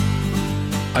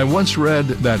I once read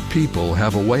that people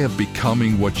have a way of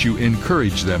becoming what you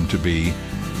encourage them to be,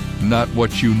 not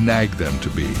what you nag them to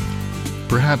be.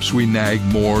 Perhaps we nag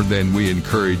more than we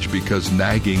encourage because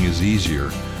nagging is easier.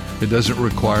 It doesn't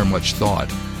require much thought.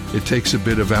 It takes a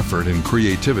bit of effort and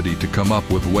creativity to come up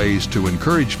with ways to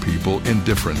encourage people in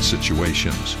different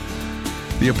situations.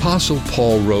 The Apostle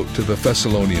Paul wrote to the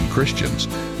Thessalonian Christians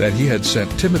that he had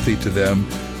sent Timothy to them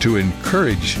to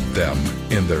encourage them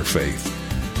in their faith.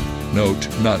 Note,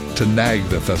 not to nag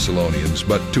the Thessalonians,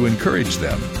 but to encourage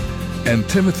them. And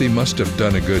Timothy must have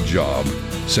done a good job,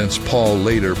 since Paul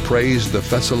later praised the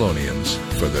Thessalonians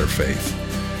for their faith.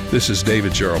 This is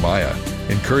David Jeremiah,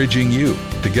 encouraging you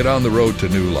to get on the road to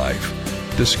new life.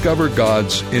 Discover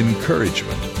God's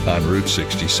encouragement on Route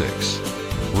 66.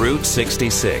 Route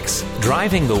 66,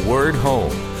 driving the word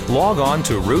home. Log on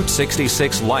to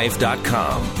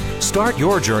Route66Life.com. Start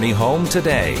your journey home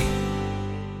today.